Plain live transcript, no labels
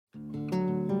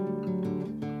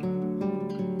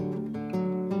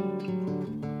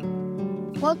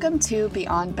Welcome to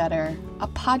Beyond Better, a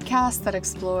podcast that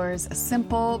explores a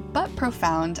simple but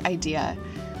profound idea.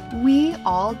 We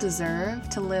all deserve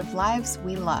to live lives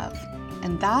we love,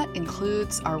 and that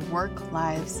includes our work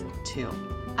lives too.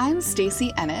 I'm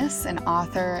Stacey Ennis, an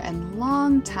author and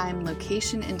longtime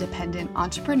location-independent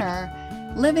entrepreneur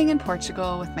living in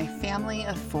Portugal with my family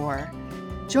of 4.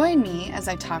 Join me as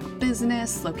I talk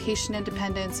business, location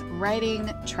independence,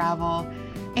 writing, travel,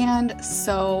 and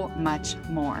so much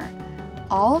more,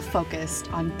 all focused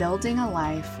on building a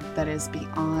life that is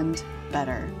beyond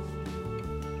better.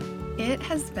 It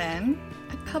has been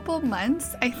a couple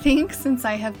months, I think, since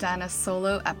I have done a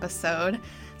solo episode,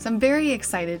 so I'm very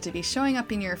excited to be showing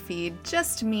up in your feed,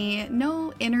 just me,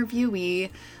 no interviewee.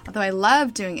 Although I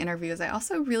love doing interviews, I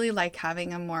also really like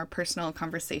having a more personal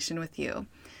conversation with you.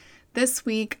 This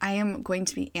week, I am going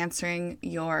to be answering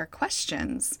your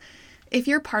questions. If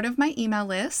you're part of my email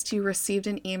list, you received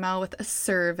an email with a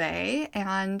survey,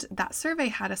 and that survey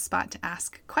had a spot to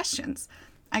ask questions.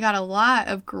 I got a lot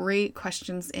of great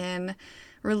questions in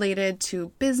related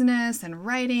to business and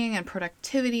writing and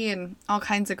productivity and all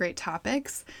kinds of great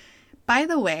topics. By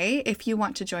the way, if you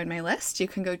want to join my list, you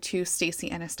can go to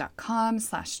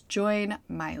stacieyennis.com/join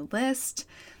my list.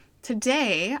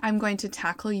 Today, I'm going to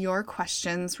tackle your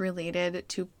questions related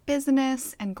to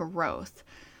business and growth.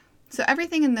 So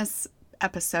everything in this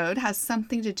episode has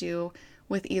something to do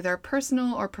with either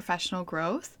personal or professional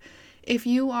growth. If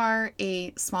you are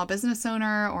a small business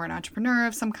owner or an entrepreneur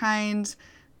of some kind,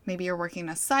 maybe you're working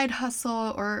a side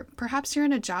hustle, or perhaps you're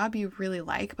in a job you really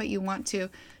like, but you want to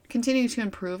continue to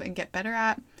improve and get better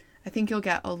at, I think you'll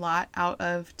get a lot out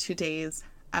of today's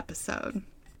episode.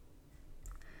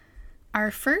 Our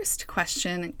first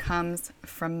question comes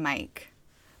from Mike.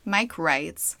 Mike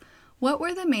writes, "What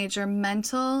were the major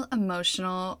mental,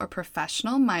 emotional, or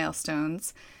professional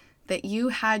milestones that you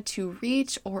had to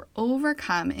reach or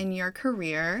overcome in your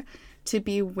career to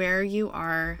be where you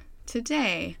are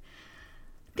today?"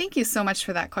 Thank you so much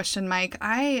for that question, Mike.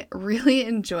 I really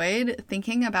enjoyed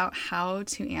thinking about how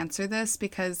to answer this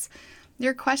because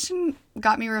your question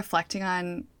got me reflecting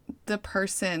on the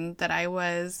person that I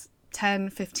was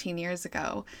 10, 15 years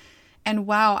ago. And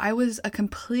wow, I was a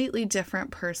completely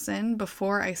different person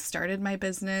before I started my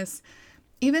business.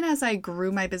 Even as I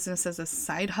grew my business as a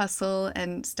side hustle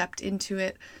and stepped into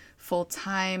it full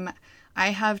time, I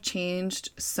have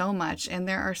changed so much. And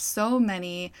there are so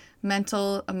many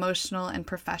mental, emotional, and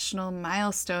professional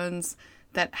milestones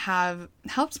that have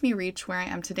helped me reach where I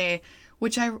am today,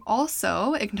 which I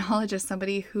also acknowledge as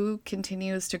somebody who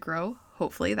continues to grow.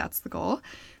 Hopefully that's the goal.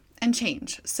 And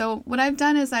change. So what I've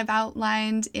done is I've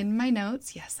outlined in my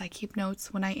notes, yes, I keep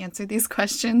notes when I answer these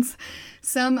questions,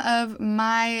 some of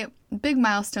my big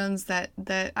milestones that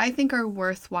I think are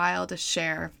worthwhile to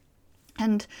share.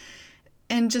 And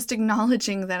just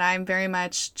acknowledging that I'm very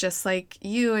much just like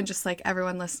you and just like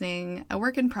everyone listening, a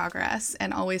work in progress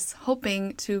and always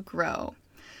hoping to grow.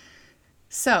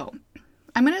 So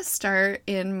I'm going to start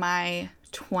in my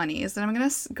 20s and I'm going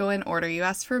to go in order. You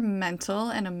asked for mental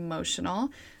and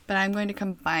emotional, but I'm going to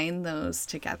combine those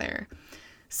together.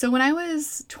 So when I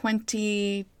was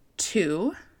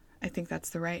 22, I think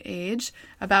that's the right age,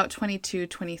 about 22,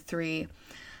 23,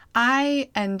 I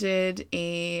ended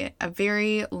a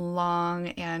very long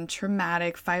and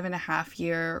traumatic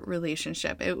 5.5-year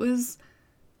relationship. It was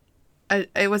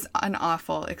an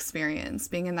awful experience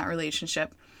being in that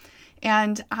relationship.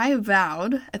 And I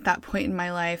vowed at that point in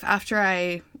my life, after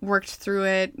I worked through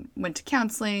it, went to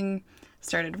counseling,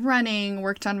 started running,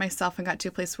 worked on myself, and got to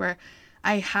a place where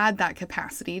I had that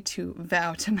capacity to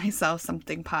vow to myself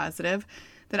something positive,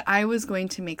 that I was going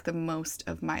to make the most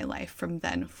of my life from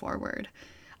then forward.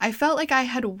 I felt like I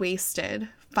had wasted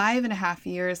 5.5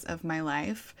 years of my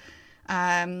life.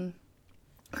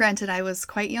 Granted, I was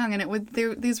quite young, and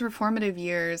these were formative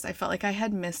years. I felt like I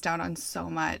had missed out on so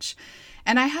much.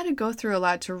 And I had to go through a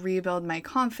lot to rebuild my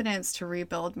confidence, to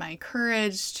rebuild my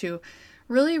courage, to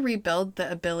really rebuild the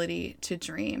ability to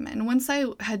dream. And once I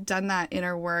had done that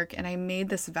inner work and I made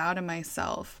this vow to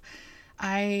myself,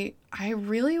 I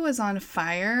really was on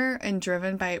fire and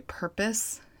driven by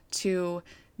purpose to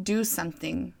do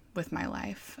something with my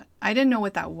life. I didn't know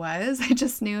what that was. I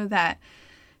just knew that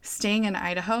staying in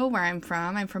Idaho, where I'm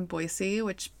from Boise,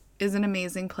 which is an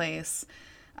amazing place,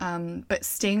 but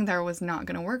staying there was not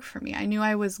going to work for me. I knew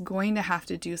I was going to have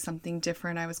to do something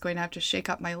different. I was going to have to shake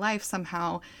up my life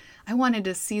somehow. I wanted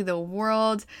to see the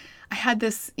world. I had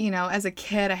this, as a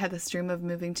kid, I had this dream of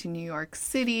moving to New York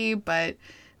City, but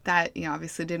that,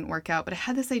 obviously didn't work out. But I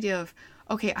had this idea of,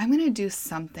 okay, I'm going to do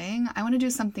something. I want to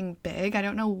do something big. I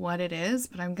don't know what it is,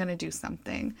 but I'm going to do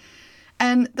something.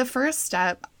 And the first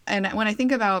step, and when I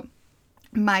think about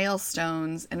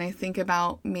milestones, and I think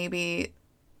about maybe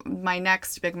my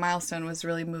next big milestone was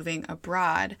really moving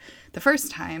abroad the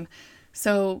first time.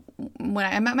 So when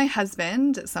I met my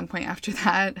husband, at some point after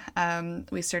that,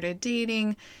 we started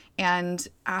dating. And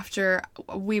after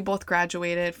we both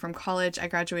graduated from college, I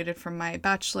graduated from my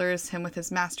bachelor's, him with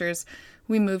his master's,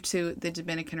 we moved to the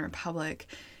Dominican Republic.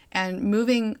 And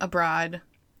moving abroad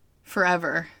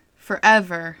forever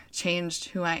changed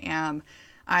who I am.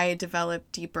 I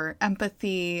developed deeper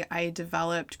empathy. I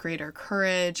developed greater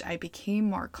courage. I became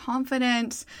more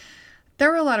confident.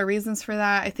 There were a lot of reasons for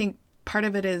that. I think part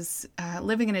of it is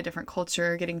living in a different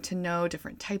culture, getting to know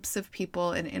different types of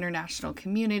people in an international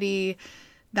community.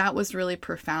 That was really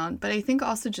profound. But I think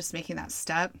also just making that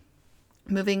step,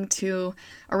 moving to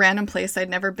a random place I'd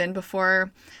never been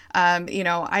before.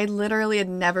 I literally had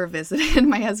never visited.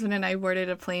 My husband and I boarded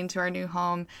a plane to our new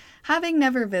home, having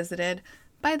never visited.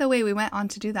 By the way, we went on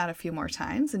to do that a few more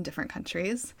times in different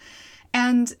countries.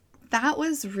 And that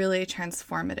was really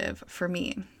transformative for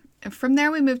me. From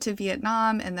there, we moved to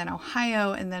Vietnam and then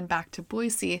Ohio and then back to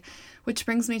Boise, which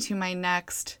brings me to my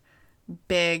next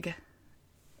big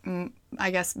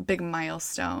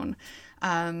milestone.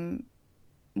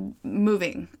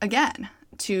 Moving again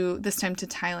to this time to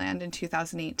Thailand in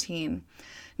 2018.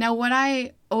 Now, what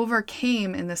I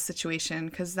overcame in this situation,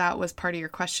 because that was part of your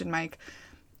question, Mike,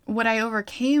 what I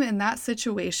overcame in that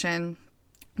situation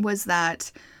was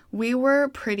that we were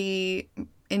pretty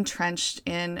entrenched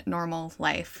in normal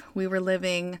life. We were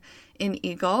living in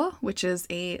Eagle, which is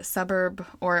a suburb,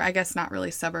 or I guess not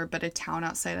really suburb, but a town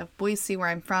outside of Boise, where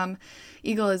I'm from.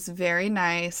 Eagle is very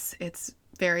nice. It's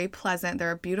very pleasant.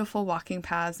 There are beautiful walking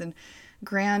paths and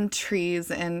grand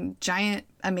trees and giant,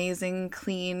 amazing,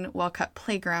 clean, well-cut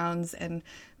playgrounds and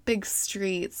big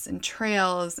streets and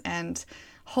trails and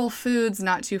Whole Foods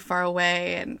not too far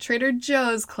away and Trader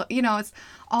Joe's. It's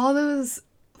all those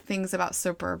things about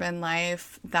suburban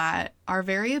life that are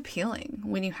very appealing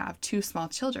when you have two small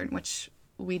children, which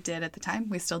we did at the time.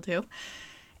 We still do.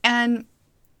 And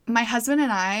my husband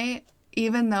and I,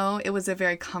 even though it was a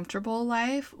very comfortable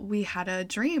life, we had a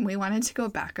dream. We wanted to go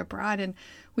back abroad and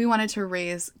we wanted to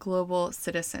raise global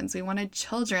citizens. We wanted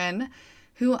children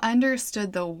who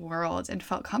understood the world and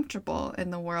felt comfortable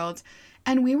in the world.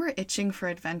 And we were itching for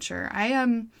adventure. I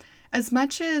am, as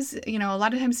much as, a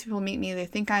lot of times people meet me, they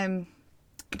think I'm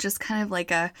just kind of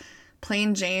like a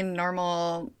plain Jane,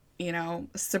 normal,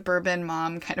 suburban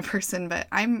mom kind of person, but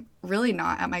I'm really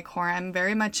not at my core. I'm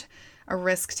very much a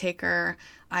risk taker.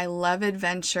 I love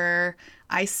adventure.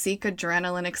 I seek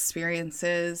adrenaline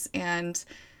experiences. And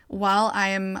while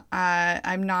I'm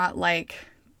not like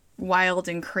wild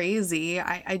and crazy,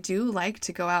 I do like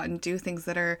to go out and do things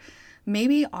that are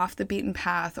maybe off the beaten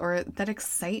path or that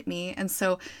excite me. And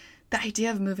so the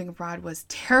idea of moving abroad was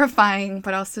terrifying,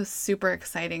 but also super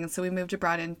exciting. And so we moved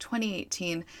abroad in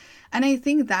 2018. And I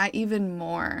think that even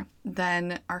more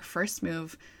than our first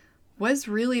move was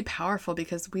really powerful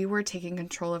because we were taking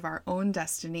control of our own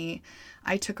destiny.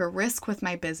 I took a risk with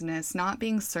my business, not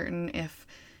being certain if,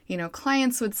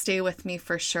 clients would stay with me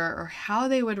for sure or how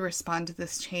they would respond to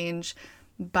this change,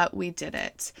 but we did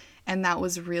it. And that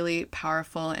was really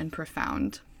powerful and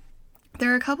profound.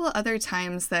 There are a couple other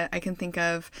times that I can think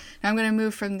of. Now I'm going to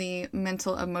move from the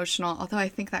mental, emotional, although I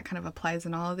think that kind of applies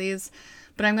in all of these,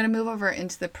 but I'm going to move over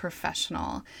into the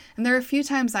professional. And there are a few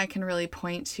times I can really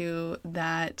point to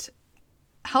that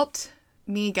helped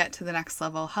me get to the next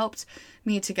level, helped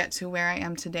me to get to where I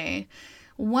am today.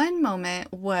 One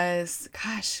moment was,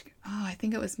 I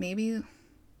think it was maybe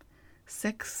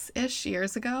 6-ish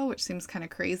years ago, which seems kind of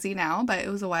crazy now, but it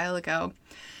was a while ago.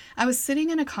 I was sitting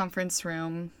in a conference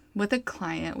room with a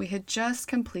client. We had just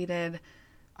completed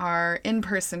our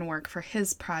in-person work for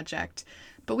his project,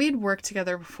 but we had worked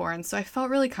together before, and so I felt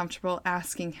really comfortable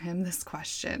asking him this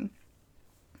question.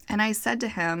 And I said to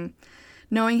him,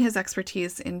 knowing his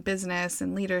expertise in business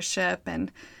and leadership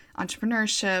and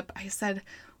entrepreneurship, I said,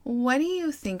 what do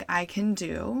you think I can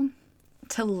do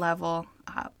to level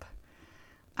up?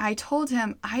 I told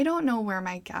him, I don't know where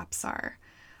my gaps are.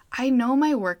 I know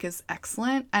my work is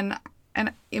excellent. And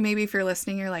maybe if you're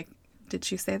listening, you're like, did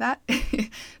she say that?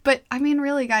 But I mean,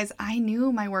 really, guys, I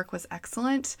knew my work was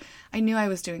excellent. I knew I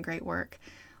was doing great work.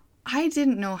 I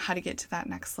didn't know how to get to that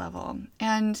next level.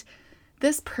 And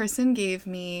this person gave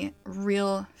me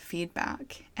real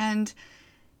feedback. And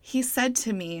he said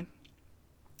to me,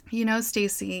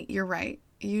 Stacy, you're right.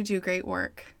 You do great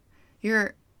work.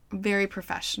 You're very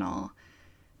professional.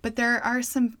 But there are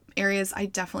some areas I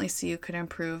definitely see you could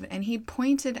improve. And he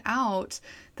pointed out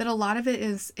that a lot of it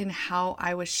is in how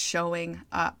I was showing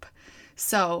up.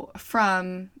 So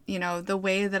from, the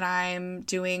way that I'm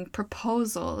doing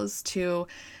proposals to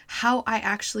how I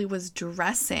actually was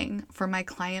dressing for my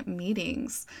client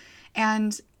meetings.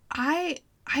 And I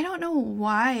don't know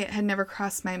why it had never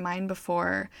crossed my mind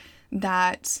before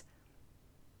that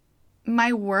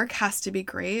my work has to be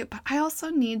great, but I also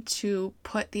need to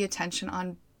put the attention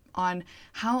on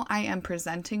how I am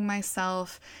presenting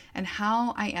myself and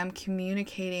how I am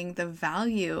communicating the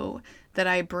value that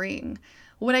I bring.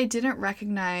 What I didn't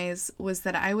recognize was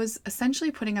that I was essentially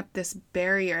putting up this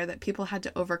barrier that people had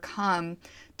to overcome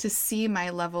to see my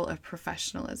level of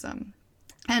professionalism.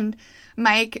 And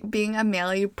Mike, being a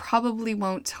male, you probably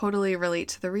won't totally relate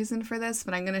to the reason for this,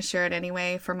 but I'm going to share it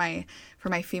anyway for my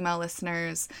female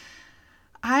listeners.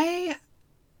 I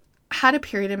had a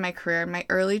period in my career in my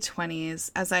early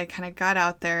 20s as I kind of got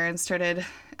out there and started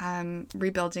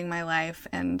rebuilding my life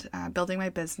and building my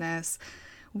business,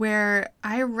 where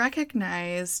I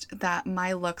recognized that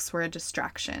my looks were a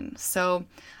distraction. So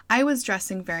I was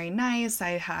dressing very nice.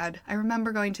 I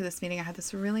remember going to this meeting, I had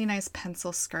this really nice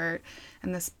pencil skirt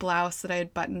and this blouse that I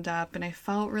had buttoned up, and I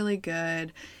felt really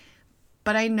good.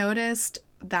 But I noticed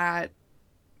that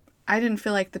I didn't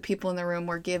feel like the people in the room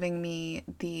were giving me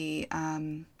the,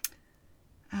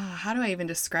 how do I even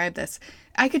describe this?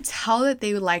 I could tell that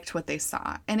they liked what they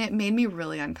saw, and it made me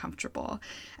really uncomfortable.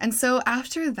 And so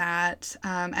after that,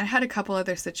 I had a couple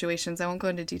other situations. I won't go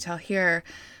into detail here,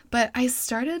 but I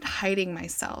started hiding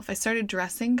myself. I started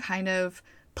dressing kind of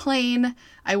plain.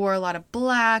 I wore a lot of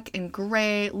black and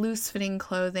gray, loose-fitting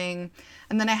clothing.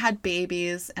 And then I had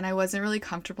babies, and I wasn't really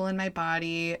comfortable in my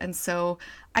body. And so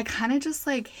I kind of just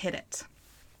hid it.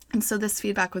 And so this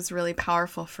feedback was really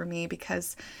powerful for me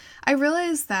because I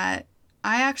realized that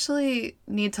I actually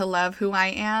need to love who I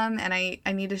am, and I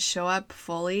need to show up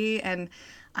fully, and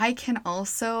I can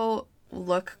also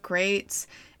look great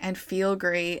and feel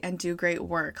great and do great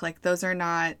work. Those are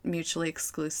not mutually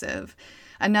exclusive.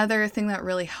 Another thing that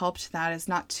really helped that is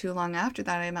not too long after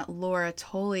that, I met Laura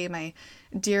Tolley, my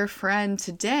dear friend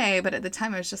today, but at the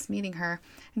time I was just meeting her,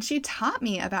 and she taught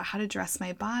me about how to dress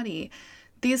my body.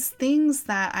 These things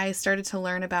that I started to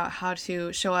learn about how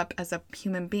to show up as a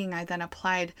human being, I then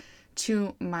applied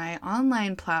to my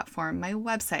online platform, my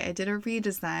website. I did a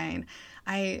redesign.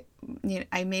 I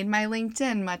made my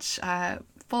LinkedIn much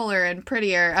fuller and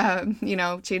prettier,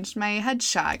 changed my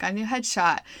headshot, got a new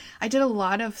headshot. I did a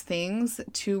lot of things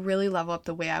to really level up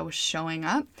the way I was showing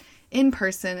up in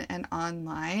person and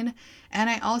online. And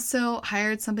I also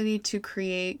hired somebody to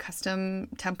create custom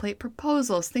template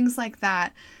proposals, things like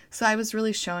that. So I was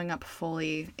really showing up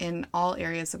fully in all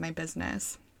areas of my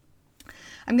business.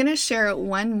 I'm going to share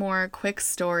one more quick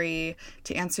story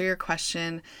to answer your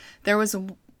question. There was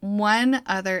one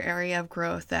other area of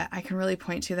growth that I can really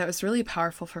point to that was really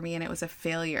powerful for me, and it was a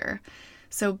failure.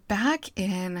 So back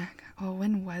in,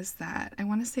 when was that? I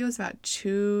want to say it was about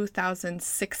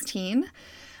 2016,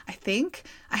 I think.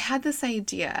 I had this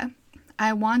idea.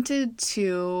 I wanted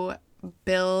to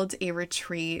build a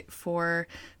retreat for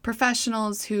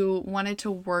professionals who wanted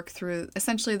to work through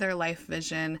essentially their life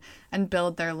vision and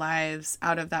build their lives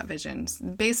out of that vision.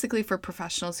 Basically for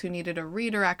professionals who needed a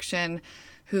redirection,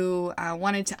 who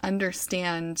wanted to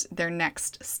understand their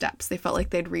next steps. They felt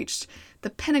like they'd reached the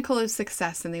pinnacle of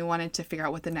success and they wanted to figure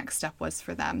out what the next step was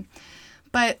for them.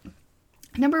 But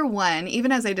number one,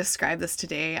 even as I describe this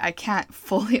today, I can't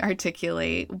fully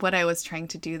articulate what I was trying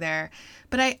to do there,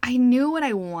 but I knew what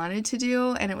I wanted to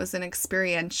do, and it was an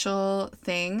experiential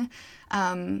thing.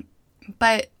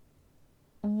 But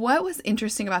what was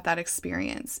interesting about that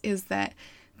experience is that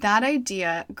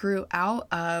idea grew out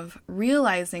of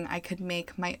realizing I could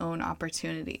make my own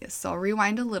opportunities. So I'll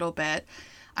rewind a little bit.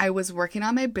 I was working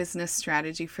on my business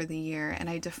strategy for the year, and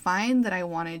I defined that I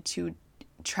wanted to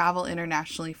travel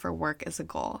internationally for work as a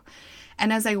goal.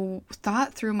 And as I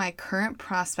thought through my current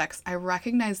prospects, I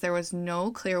recognized there was no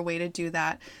clear way to do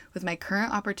that with my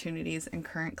current opportunities and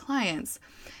current clients.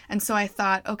 And so I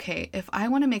thought, okay, if I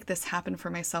want to make this happen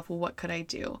for myself, what could I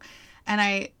do? And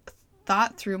I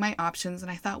thought through my options,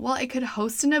 and I thought, well, I could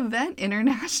host an event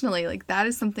internationally. That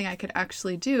is something I could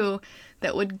actually do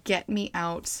that would get me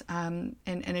out and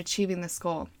achieving this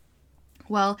goal.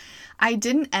 Well, I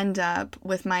didn't end up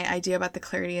with my idea about the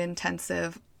Clarity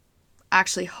Intensive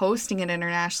actually hosting it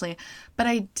internationally, but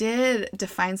I did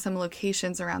define some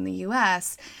locations around the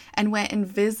US and went and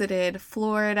visited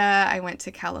Florida. I went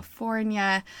to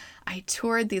California. I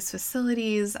toured these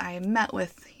facilities. I met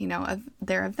with,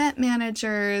 their event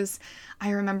managers.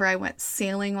 I remember I went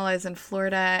sailing while I was in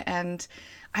Florida, and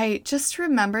I just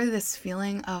remember this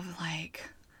feeling of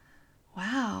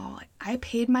wow, I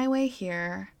paid my way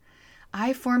here.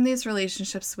 I form these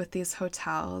relationships with these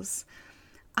hotels.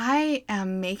 I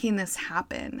am making this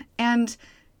happen. And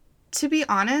to be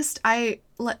honest,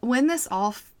 when this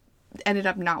all ended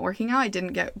up not working out, I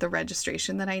didn't get the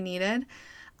registration that I needed.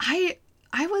 I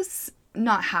was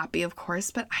not happy, of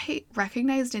course, but I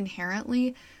recognized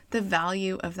inherently the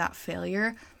value of that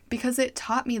failure because it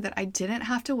taught me that I didn't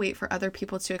have to wait for other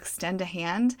people to extend a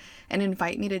hand and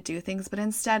invite me to do things, but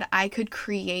instead I could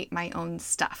create my own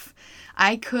stuff.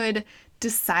 I could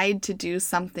decide to do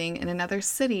something in another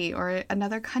city or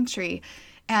another country.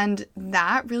 And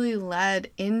that really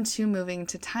led into moving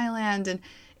to Thailand and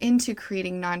into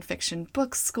creating nonfiction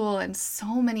book school and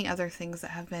so many other things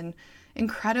that have been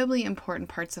incredibly important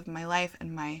parts of my life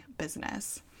and my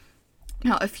business.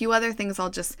 Now, a few other things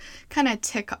I'll just kind of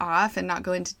tick off and not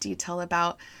go into detail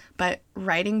about, but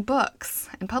writing books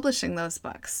and publishing those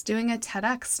books, doing a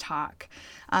TEDx talk,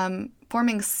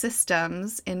 forming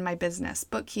systems in my business,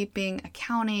 bookkeeping,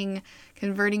 accounting,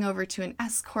 converting over to an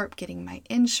S Corp, getting my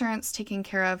insurance taken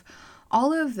care of.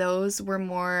 All of those were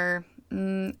more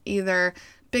either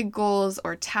big goals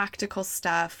or tactical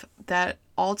stuff that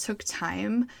all took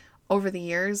time over the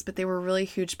years, but they were really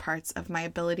huge parts of my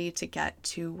ability to get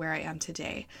to where I am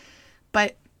today.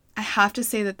 But I have to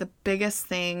say that the biggest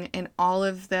thing in all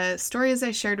of the stories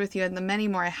I shared with you and the many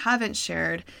more I haven't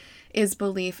shared is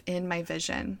belief in my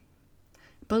vision.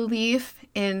 Belief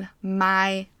in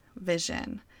my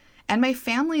vision and my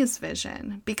family's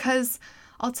vision. Because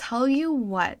I'll tell you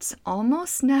what,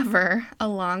 almost never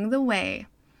along the way,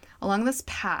 along this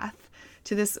path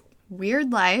to this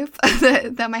weird life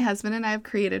that my husband and I have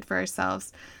created for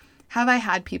ourselves, have I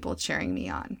had people cheering me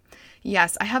on.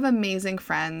 Yes, I have amazing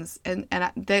friends and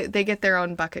they get their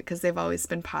own bucket because they've always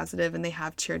been positive and they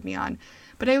have cheered me on.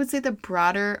 But I would say the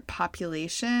broader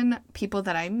population, people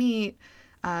that I meet,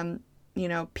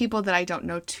 people that I don't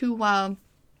know too well,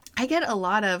 I get a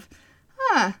lot of,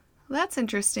 that's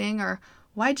interesting, or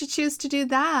why'd you choose to do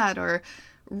that, or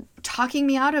talking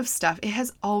me out of stuff. It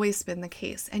has always been the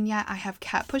case. And yet I have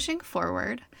kept pushing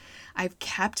forward. I've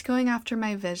kept going after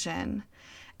my vision.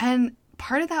 And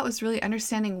part of that was really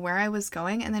understanding where I was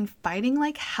going and then fighting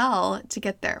like hell to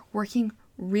get there, working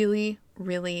really,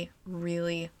 really,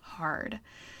 really hard.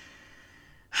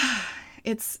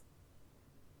 It's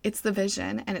the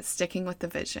vision, and it's sticking with the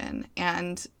vision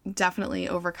and definitely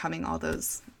overcoming all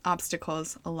those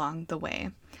obstacles along the way.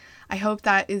 I hope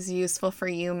that is useful for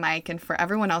you, Mike, and for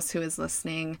everyone else who is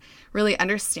listening, really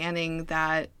understanding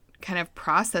that kind of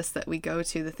process that we go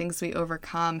to, the things we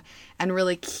overcome, and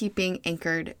really keeping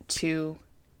anchored to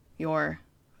your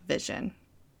vision.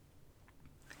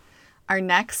 Our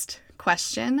next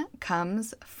question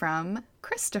comes from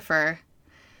Christopher.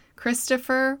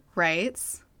 Christopher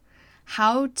writes,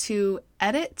 how to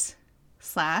edit /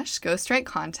 ghostwrite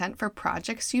content for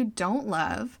projects you don't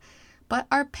love but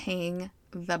are paying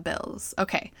the bills.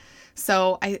 Okay,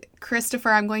 so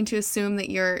Christopher, I'm going to assume that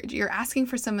you're asking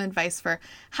for some advice for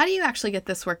how do you actually get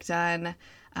this work done,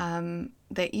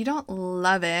 that you don't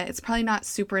love it. It's probably not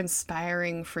super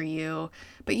inspiring for you,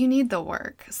 but you need the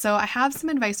work. So I have some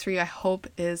advice for you I hope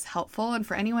is helpful. And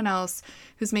for anyone else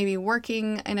who's maybe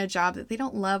working in a job that they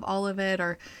don't love all of it,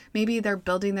 or maybe they're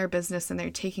building their business and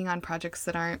they're taking on projects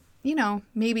that aren't,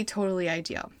 maybe totally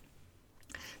ideal.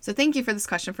 So thank you for this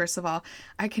question, first of all.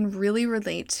 I can really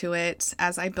relate to it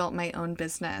as I built my own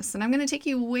business. And I'm going to take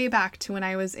you way back to when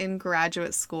I was in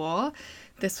graduate school.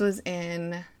 This was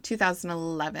in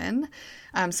 2011.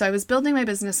 So I was building my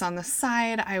business on the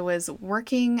side. I was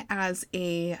working as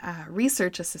a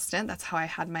research assistant. That's how I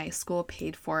had my school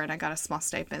paid for, and I got a small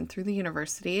stipend through the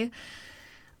university.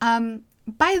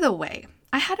 By the way,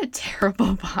 I had a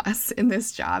terrible boss in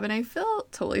this job, and I feel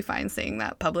totally fine saying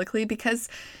that publicly because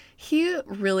he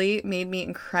really made me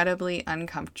incredibly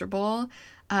uncomfortable.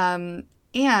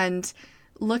 And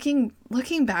looking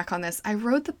back on this, I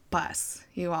rode the bus,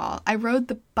 you all. I rode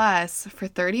the bus for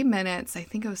 30 minutes. I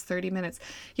think it was 30 minutes.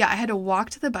 Yeah, I had to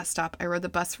walk to the bus stop. I rode the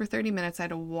bus for 30 minutes. I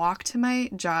had to walk to my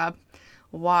job,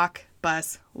 walk,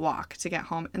 bus, walk to get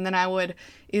home. And then I would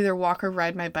either walk or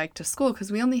ride my bike to school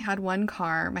because we only had one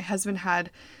car. My husband had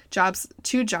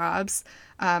two jobs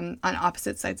on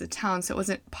opposite sides of town, so it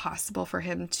wasn't possible for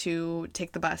him to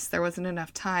take the bus. There wasn't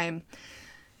enough time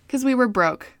because we were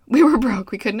broke. We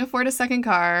couldn't afford a second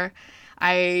car.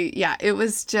 It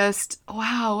was just,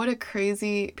 wow, what a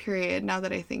crazy period now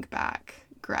that I think back.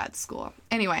 Grad school.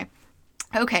 Anyway,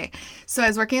 okay, so I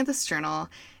was working at this journal.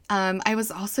 I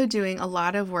was also doing a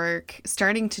lot of work,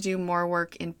 starting to do more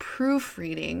work in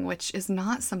proofreading, which is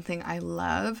not something I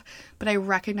love, but I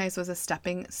recognize was a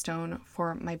stepping stone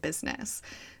for my business.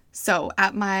 So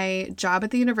at my job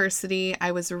at the university,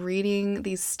 I was reading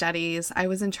these studies. I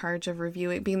was in charge of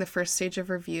reviewing, being the first stage of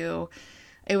review.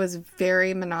 It was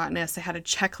very monotonous. I had a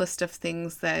checklist of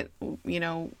things that,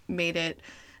 made it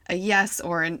a yes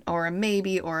or a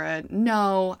maybe or a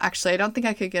no. Actually, I don't think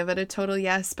I could give it a total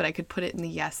yes, but I could put it in the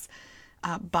yes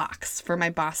box for my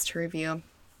boss to review.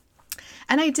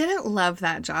 And I didn't love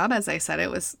that job. As I said, it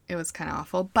was kind of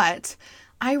awful, but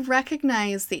I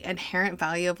recognize the inherent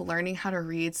value of learning how to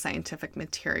read scientific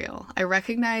material. I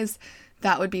recognize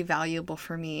that would be valuable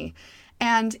for me.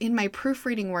 And in my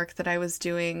proofreading work that I was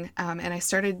doing, and I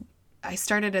started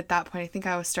at that point, I think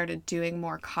I started doing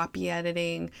more copy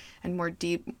editing and more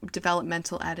deep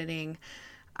developmental editing.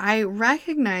 I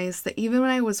recognized that even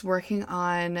when I was working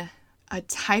on a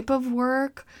type of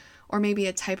work or maybe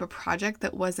a type of project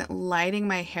that wasn't lighting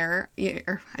my hair,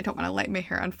 or I don't want to light my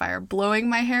hair on fire, blowing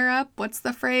my hair up, what's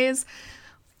the phrase?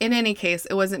 In any case,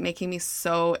 it wasn't making me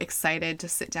so excited to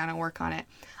sit down and work on it.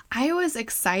 I was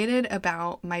excited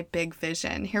about my big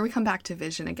vision. Here we come back to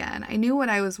vision again. I knew what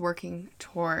I was working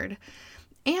toward.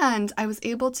 And I was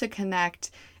able to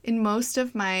connect in most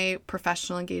of my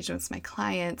professional engagements, my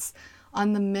clients,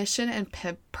 on the mission and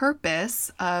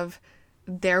purpose of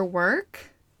their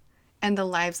work and the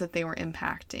lives that they were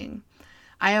impacting.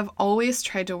 I have always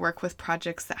tried to work with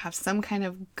projects that have some kind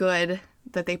of good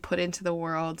that they put into the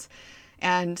world.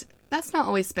 And that's not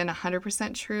always been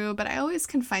 100% true, but I always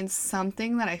can find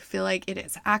something that I feel like it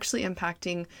is actually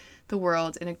impacting the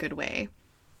world in a good way.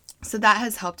 So that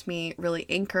has helped me really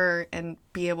anchor and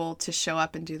be able to show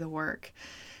up and do the work.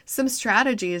 Some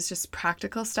strategies, just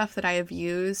practical stuff that I have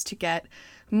used to get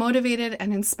motivated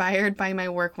and inspired by my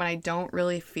work when I don't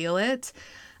really feel it.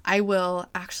 I will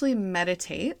actually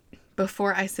meditate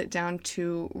before I sit down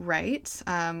to write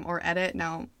or edit.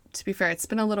 Now, to be fair, it's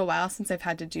been a little while since I've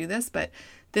had to do this, but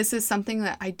this is something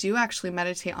that I do actually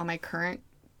meditate on my current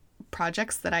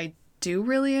projects that I do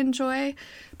really enjoy,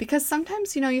 because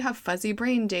sometimes, you have fuzzy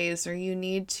brain days or you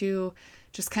need to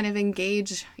just kind of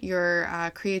engage your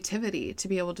creativity to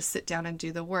be able to sit down and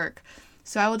do the work.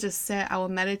 So I will just sit, I will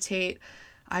meditate.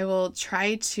 I will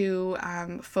try to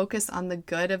focus on the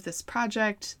good of this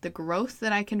project, the growth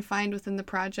that I can find within the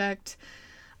project.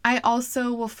 I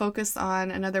also will focus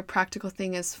on another practical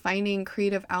thing is finding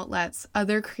creative outlets,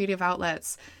 other creative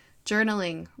outlets,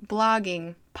 journaling,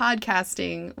 blogging,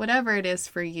 podcasting, whatever it is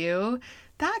for you.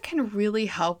 That can really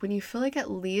help when you feel like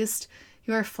at least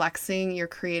you are flexing your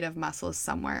creative muscles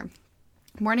somewhere.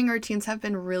 Morning routines have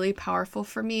been really powerful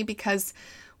for me because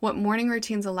what morning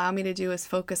routines allow me to do is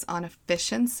focus on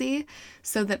efficiency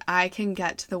so that I can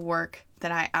get to the work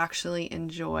that I actually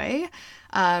enjoy.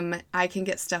 I can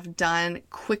get stuff done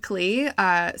quickly.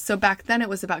 So back then it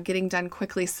was about getting done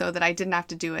quickly so that I didn't have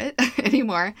to do it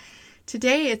anymore.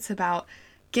 Today it's about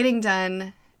getting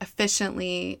done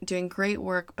efficiently, doing great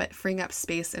work, but freeing up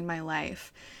space in my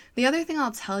life. The other thing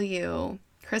I'll tell you,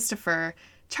 Christopher,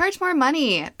 charge more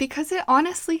money because it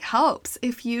honestly helps.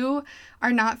 If you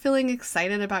are not feeling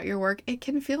excited about your work, it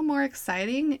can feel more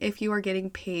exciting if you are getting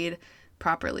paid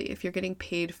properly, if you're getting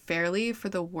paid fairly for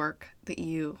the work that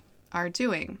you are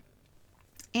doing.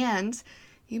 And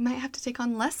you might have to take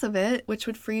on less of it, which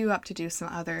would free you up to do some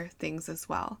other things as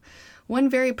well. One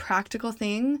very practical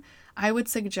thing I would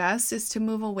suggest is to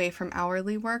move away from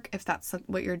hourly work if that's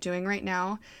what you're doing right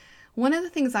now. One of the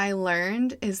things I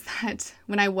learned is that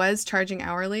when I was charging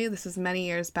hourly, this is many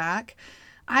years back,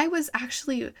 I was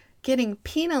actually getting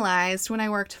penalized when I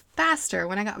worked faster,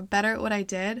 when I got better at what I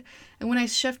did. And when I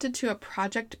shifted to a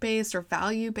project-based or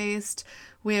value-based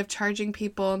way of charging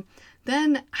people,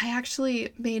 then I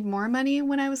actually made more money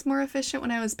when I was more efficient, when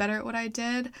I was better at what I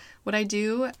do.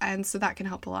 And so that can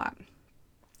help a lot.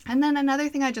 And then another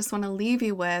thing I just want to leave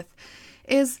you with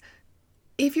is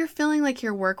if you're feeling like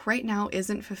your work right now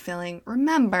isn't fulfilling,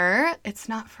 remember, it's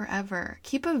not forever.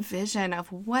 Keep a vision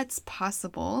of what's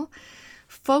possible.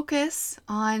 Focus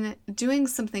on doing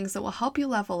some things that will help you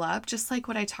level up, just like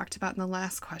what I talked about in the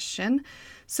last question.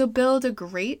 So build a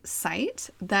great site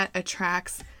that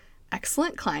attracts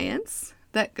excellent clients,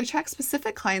 that attracts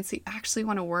specific clients that you actually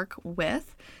want to work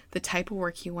with, the type of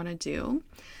work you want to do.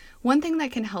 One thing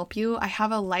that can help you, I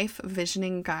have a life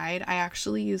visioning guide. I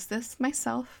actually use this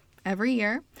myself every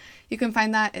year. You can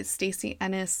find that at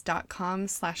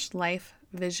stacyennis.com/life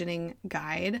visioning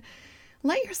guide.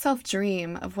 Let yourself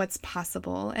dream of what's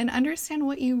possible and understand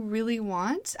what you really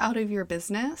want out of your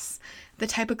business, the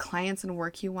type of clients and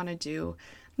work you want to do,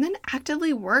 and then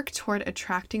actively work toward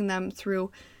attracting them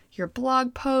through your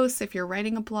blog posts, if you're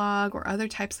writing a blog, or other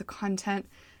types of content.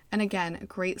 And again, a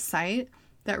great site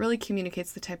that really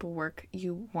communicates the type of work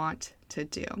you want to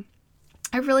do.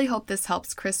 I really hope this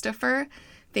helps, Christopher.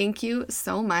 Thank you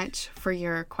so much for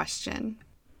your question.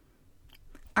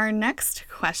 Our next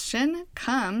question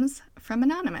comes from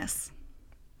Anonymous.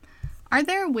 Are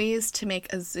there ways to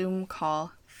make a Zoom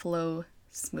call flow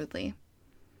smoothly?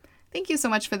 Thank you so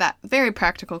much for that very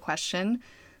practical question.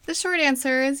 The short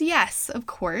answer is yes, of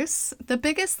course. The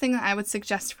biggest thing that I would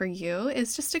suggest for you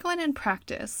is just to go in and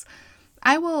practice.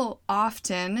 I will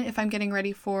often, if I'm getting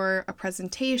ready for a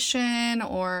presentation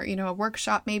or, a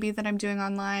workshop maybe that I'm doing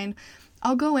online,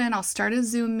 I'll go in, I'll start a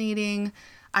Zoom meeting.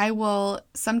 I will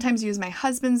sometimes use my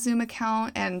husband's Zoom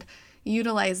account and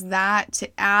utilize that to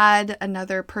add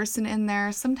another person in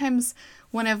there. Sometimes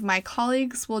one of my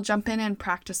colleagues will jump in and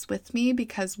practice with me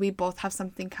because we both have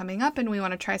something coming up and we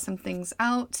want to try some things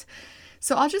out.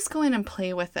 So I'll just go in and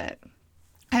play with it.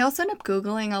 I also end up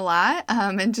Googling a lot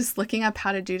and just looking up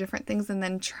how to do different things and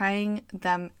then trying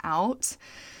them out.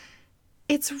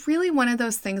 It's really one of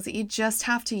those things that you just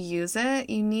have to use it.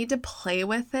 You need to play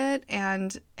with it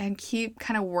and keep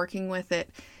kind of working with it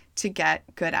to get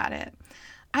good at it.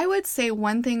 I would say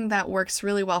one thing that works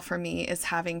really well for me is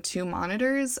having two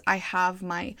monitors. I have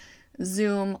my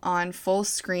Zoom on full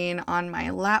screen on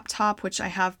my laptop, which I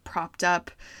have propped up,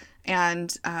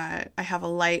 and I have a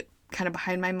light kind of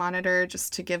behind my monitor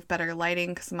just to give better lighting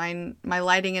because my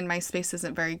lighting in my space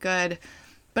isn't very good.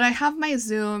 But I have my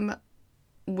Zoom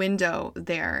window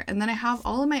there, and then I have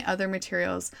all of my other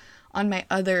materials on my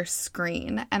other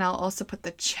screen, and I'll also put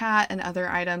the chat and other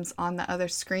items on the other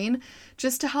screen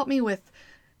just to help me with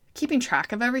keeping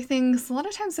track of everything, because a lot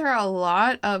of times there are a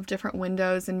lot of different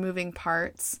windows and moving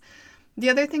parts. The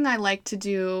other thing I like to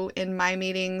do in my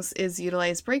meetings is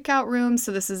utilize breakout rooms.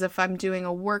 So this is if I'm doing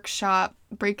a workshop.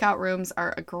 Breakout rooms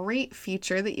are a great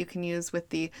feature that you can use with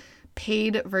the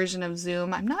paid version of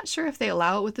Zoom. I'm not sure if they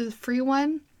allow it with the free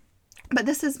one, but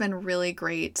this has been really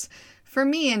great for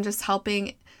me and just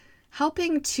helping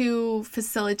to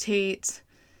facilitate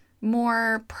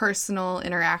more personal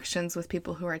interactions with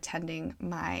people who are attending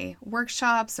my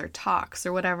workshops or talks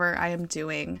or whatever I am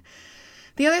doing.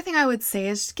 The other thing I would say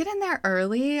is just get in there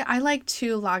early. I like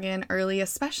to log in early,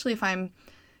 especially if I'm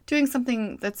doing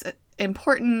something that's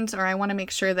important or I want to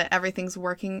make sure that everything's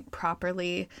working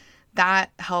properly. That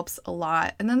helps a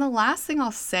lot. And then the last thing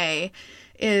I'll say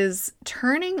is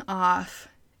turning off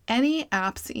any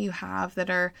apps that you have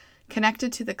that are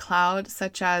connected to the cloud,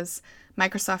 such as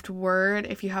Microsoft Word,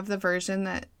 if you have the version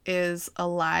that is a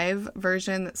live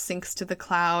version that syncs to the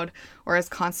cloud or is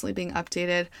constantly being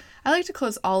updated. I like to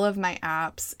close all of my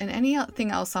apps and anything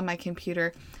else on my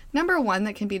computer. Number one,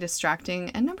 that can be distracting,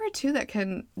 and number two, that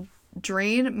can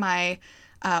drain my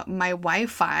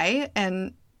Wi-Fi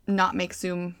and not make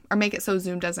Zoom or make it so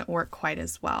Zoom doesn't work quite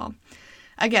as well.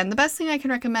 Again, the best thing I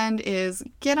can recommend is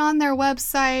get on their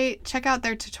website, check out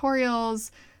their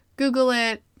tutorials, Google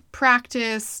it,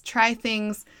 practice, try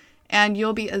things, and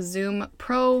you'll be a Zoom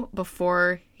pro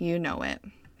before you know it.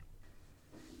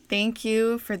 Thank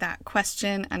you for that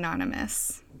question,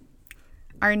 Anonymous.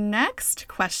 Our next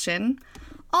question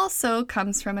also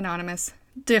comes from Anonymous,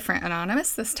 different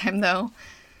Anonymous this time though.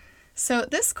 So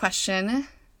this question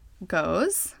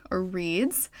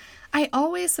reads, I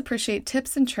always appreciate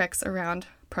tips and tricks around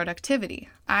productivity.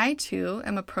 I too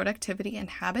am a productivity and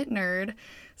habit nerd,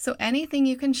 so anything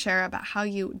you can share about how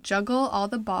you juggle all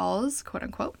the balls, quote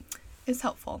unquote, is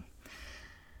helpful.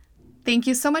 Thank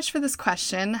you so much for this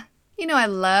question. I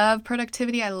love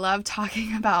productivity. I love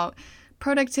talking about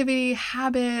productivity,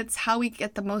 habits, how we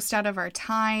get the most out of our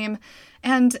time.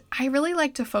 And I really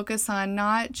like to focus on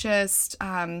not just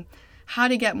how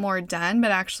to get more done,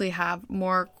 but actually have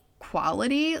more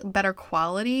quality, better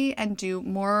quality, and do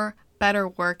more better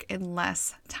work in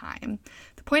less time.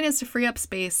 The point is to free up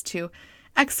space to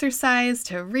exercise,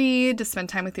 to read, to spend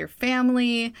time with your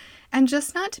family, and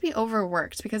just not to be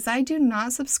overworked, because I do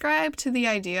not subscribe to the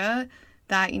idea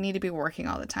that you need to be working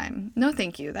all the time. No,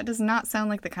 thank you. That does not sound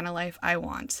like the kind of life I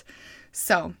want.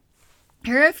 So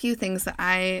here are a few things that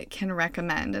I can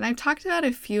recommend. And I've talked about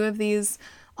a few of these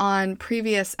on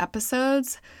previous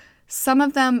episodes. Some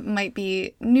of them might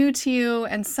be new to you,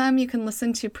 and some you can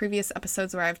listen to previous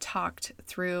episodes where I've talked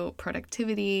through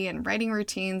productivity and writing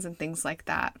routines and things like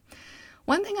that.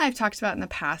 One thing I've talked about in the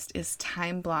past is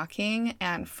time blocking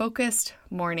and focused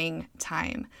morning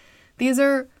time. These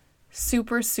are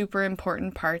super, super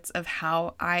important parts of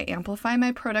how I amplify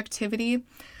my productivity.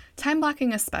 Time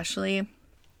blocking especially.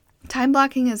 Time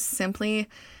blocking is simply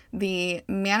the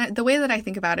way that I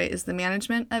think about it is the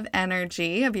management of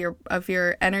energy, of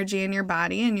your energy in your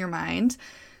body and your mind,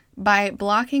 by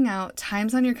blocking out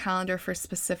times on your calendar for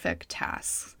specific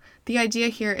tasks. The idea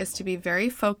here is to be very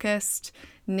focused,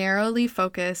 narrowly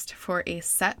focused for a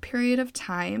set period of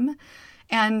time,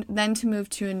 and then to move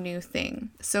to a new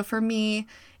thing. So for me,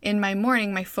 in my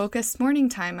morning, my focused morning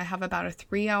time, I have about a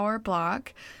 3-hour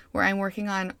block where I'm working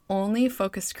on only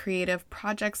focused creative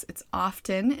projects. It's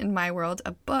often, in my world,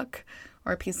 a book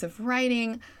or a piece of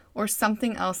writing or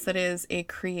something else that is a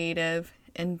creative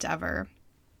endeavor.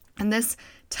 And this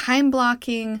time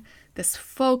blocking, this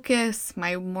focus,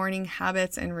 my morning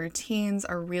habits and routines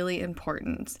are really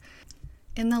important.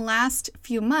 In the last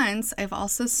few months, I've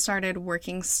also started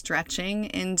working stretching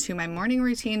into my morning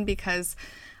routine because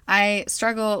I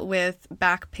struggle with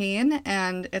back pain,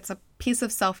 and it's a piece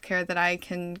of self-care that I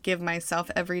can give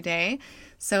myself every day.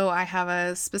 So I have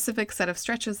a specific set of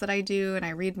stretches that I do, and I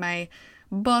read my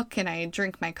book and I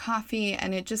drink my coffee,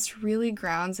 and it just really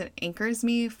grounds and anchors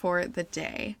me for the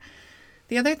day.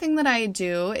 The other thing that I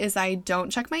do is I don't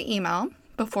check my email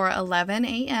before 11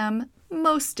 a.m.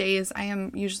 Most days. I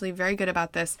am usually very good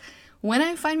about this. When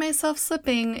I find myself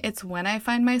slipping, it's when I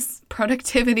find my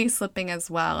productivity slipping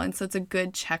as well. And so it's a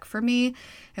good check for me.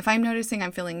 If I'm noticing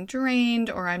I'm feeling drained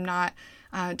or I'm not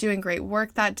doing great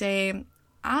work that day,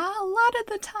 a lot of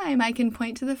the time I can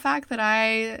point to the fact that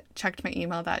I checked my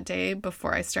email that day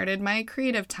before I started my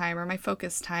creative time or my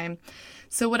focus time.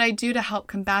 So what I do to help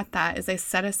combat that is I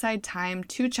set aside time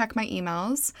to check my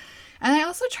emails. And I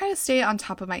also try to stay on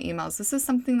top of my emails. This is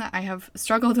something that I have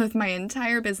struggled with my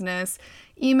entire business.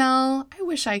 Email, I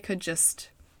wish I could just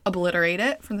obliterate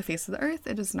it from the face of the earth.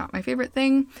 It is not my favorite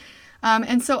thing.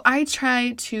 And so I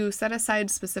try to set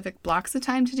aside specific blocks of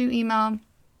time to do email.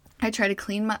 I try to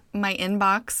clean my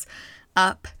inbox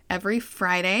up every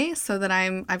Friday so that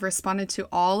I've responded to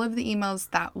all of the emails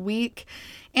that week.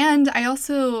 And I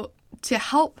also, to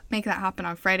help make that happen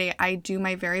on Friday, I do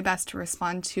my very best to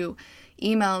respond to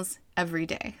emails every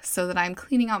day so that I'm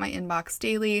cleaning out my inbox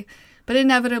daily. But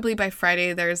inevitably by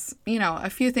Friday, there's, a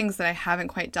few things that I haven't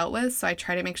quite dealt with. So I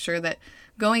try to make sure that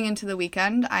going into the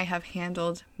weekend, I have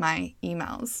handled my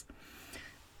emails.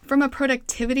 From a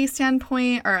productivity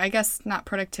standpoint, or I guess not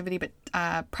productivity,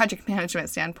 but project management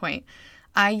standpoint,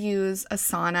 I use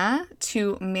Asana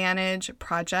to manage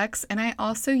projects, and I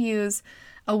also use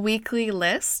a weekly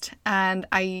list, and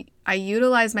I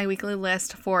utilize my weekly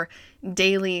list for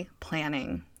daily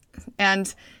planning.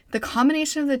 And the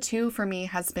combination of the two for me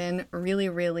has been really,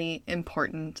 really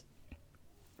important.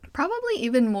 Probably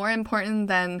even more important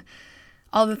than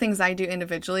all the things I do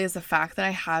individually is the fact that I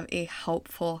have a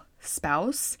helpful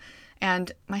spouse,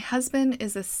 and my husband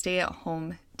is a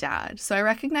stay-at-home dad. So I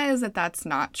recognize that that's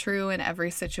not true in every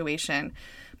situation.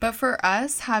 But for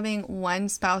us, having one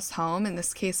spouse home, in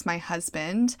this case my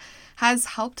husband, has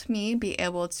helped me be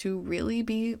able to really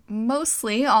be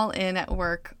mostly all in at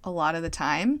work a lot of the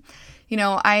time.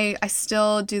 I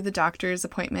still do the doctor's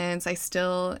appointments. I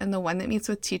still am the one that meets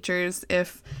with teachers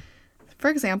if, for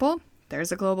example,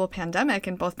 there's a global pandemic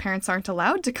and both parents aren't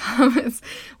allowed to come. It's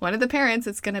one of the parents,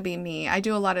 it's going to be me. I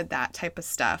do a lot of that type of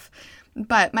stuff.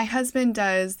 But my husband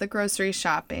does the grocery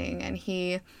shopping, and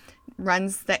he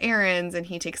runs the errands, and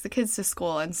he takes the kids to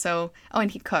school. And so,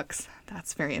 and he cooks.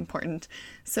 That's very important.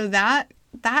 So that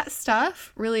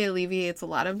stuff really alleviates a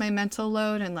lot of my mental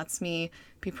load and lets me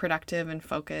be productive and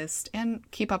focused and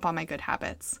keep up on my good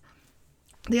habits.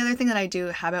 The other thing that I do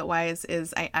habit-wise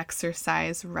is I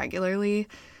exercise regularly.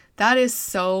 That is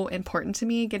so important to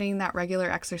me. Getting that regular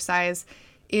exercise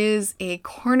is a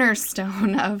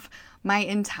cornerstone of my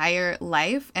entire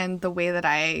life, and the way that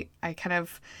I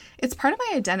it's part of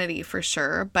my identity for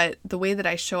sure, but the way that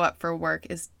I show up for work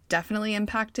is definitely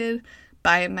impacted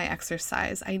by my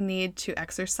exercise. I need to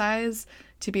exercise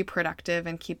to be productive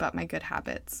and keep up my good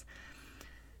habits.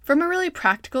 From a really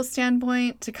practical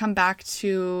standpoint, to come back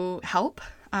to help,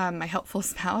 my helpful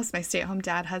spouse, my stay-at-home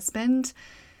dad husband,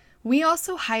 we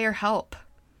also hire help.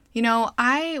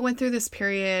 I went through this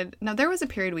period. Now, there was a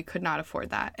period we could not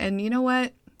afford that. And you know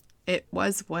what? It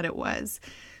was what it was.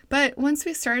 But once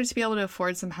we started to be able to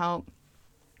afford some help,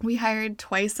 we hired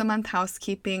twice a month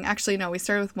housekeeping. Actually, no, we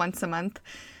started with once a month.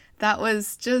 That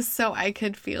was just so I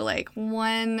could feel like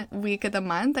 1 week of the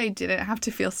month I didn't have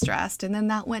to feel stressed. And then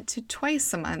that went to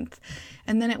twice a month.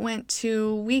 And then it went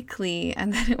to weekly.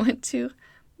 And then it went to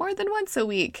more than once a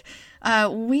week.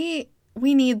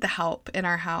 We need the help in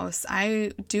our house.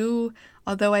 I do,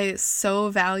 although I so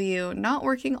value not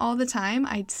working all the time,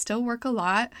 I still work a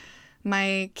lot.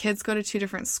 My kids go to 2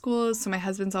 different schools, so my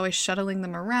husband's always shuttling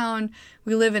them around.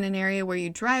 We live in an area where you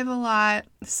drive a lot,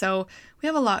 so we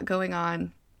have a lot going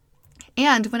on.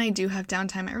 And when I do have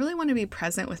downtime, I really want to be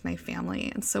present with my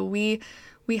family. And so we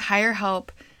hire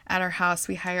help at our house.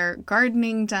 We hire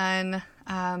gardening done.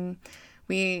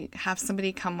 We have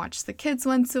somebody come watch the kids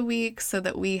once a week so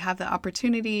that we have the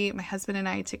opportunity, my husband and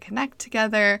I, to connect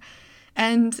together.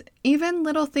 And even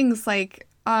little things like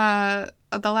the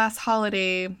last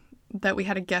holiday that we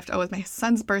had a gift, it was my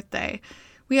son's birthday.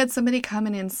 We had somebody come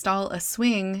and install a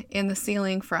swing in the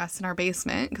ceiling for us in our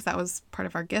basement because that was part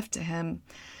of our gift to him.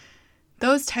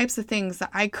 Those types of things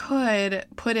that I could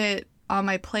put it on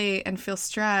my plate and feel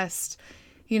stressed.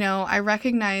 I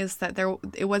recognize that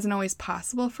it wasn't always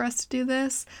possible for us to do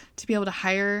this, to be able to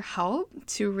hire help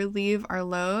to relieve our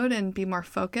load and be more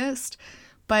focused.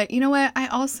 But you know what? I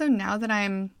also, now that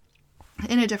I'm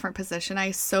in a different position,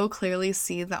 I so clearly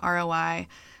see the ROI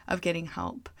of getting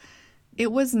help.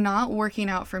 It was not working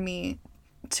out for me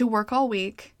to work all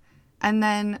week and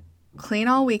then clean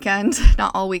all weekend,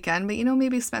 not all weekend, but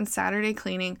maybe spend Saturday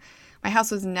cleaning. My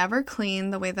house was never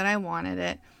clean the way that I wanted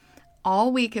it.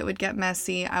 All week it would get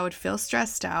messy. I would feel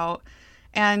stressed out.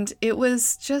 And it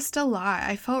was just a lot.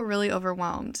 I felt really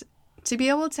overwhelmed. To be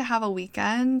able to have a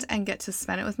weekend and get to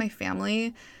spend it with my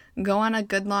family, go on a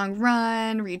good long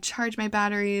run, recharge my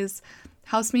batteries,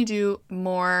 helps me do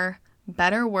more,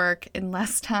 better work in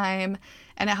less time.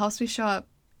 And it helps me show up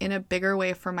in a bigger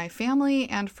way for my family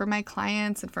and for my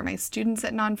clients and for my students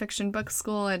at Nonfiction Book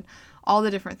School and all the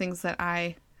different things that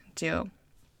I do.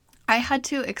 I had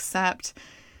to accept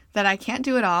that I can't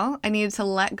do it all. I needed to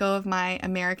let go of my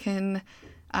American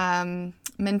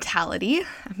mentality.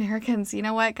 Americans, you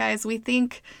know what, guys? We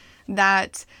think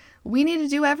that we need to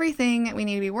do everything. We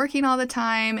need to be working all the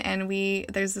time. And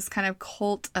there's this kind of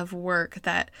cult of work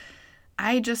that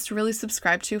I just really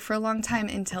subscribed to for a long time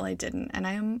until I didn't. And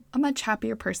I'm a much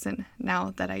happier person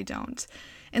now that I don't.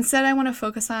 Instead, I want to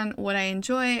focus on what I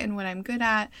enjoy and what I'm good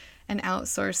at and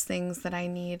outsource things that I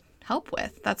need help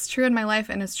with. That's true in my life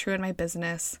and it's true in my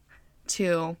business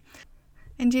too.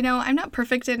 And I'm not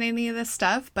perfect at any of this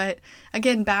stuff, but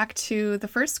again, back to the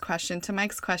first question, to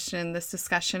Mike's question, this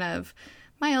discussion of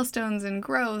milestones and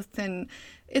growth, and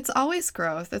it's always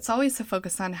growth. It's always a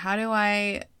focus on how do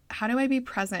I be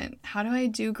present? How do I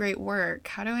do great work?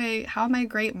 How am I a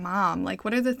great mom? Like,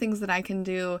 what are the things that I can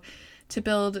do to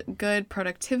build good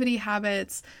productivity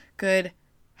habits, good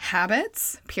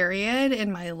habits, period,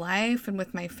 in my life and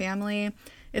with my family?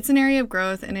 It's an area of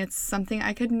growth, and it's something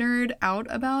I could nerd out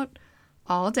about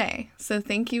all day. So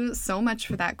thank you so much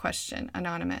for that question,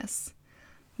 Anonymous.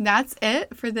 That's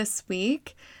it for this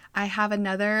week. I have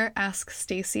another Ask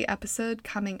Stacy episode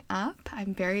coming up.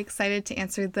 I'm very excited to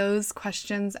answer those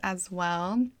questions as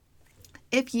well.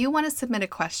 If you want to submit a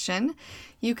question,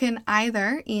 you can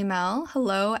either email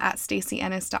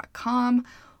hello@stacyennis.com,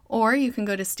 or you can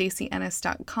go to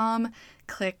stacyennis.com,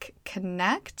 click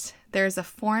connect. There's a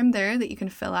form there that you can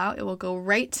fill out. It will go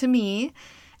right to me,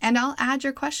 and I'll add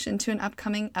your question to an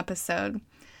upcoming episode.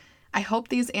 I hope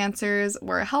these answers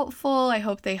were helpful. I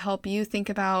hope they help you think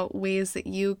about ways that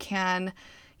you can,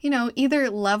 either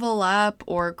level up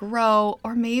or grow,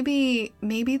 or maybe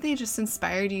they just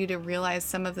inspired you to realize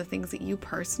some of the things that you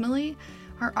personally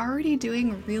are already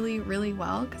doing really, really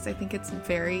well, because I think it's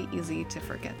very easy to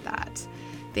forget that.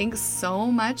 Thanks so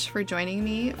much for joining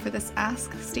me for this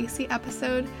Ask Stacy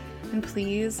episode, and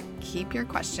please keep your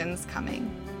questions coming.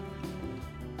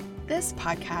 This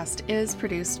podcast is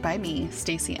produced by me,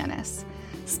 Stacy Ennis.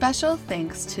 Special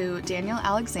thanks to Daniel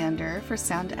Alexander for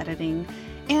sound editing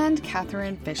and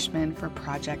Catherine Fishman for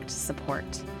project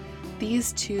support.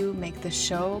 These two make the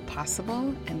show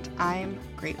possible, and I'm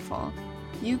grateful.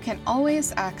 You can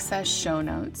always access show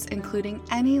notes, including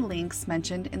any links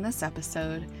mentioned in this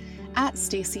episode, at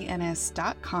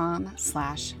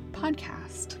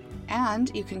stacyennis.com/podcast.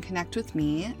 And you can connect with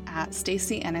me at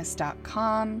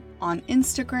stacyennis.com, on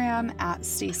Instagram at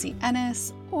Stacy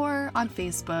Ennis, or on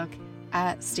Facebook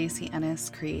at Stacy Ennis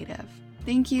Creative.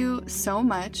 Thank you so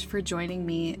much for joining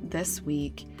me this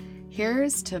week.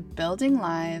 Here's to building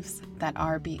lives that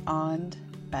are beyond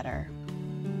better.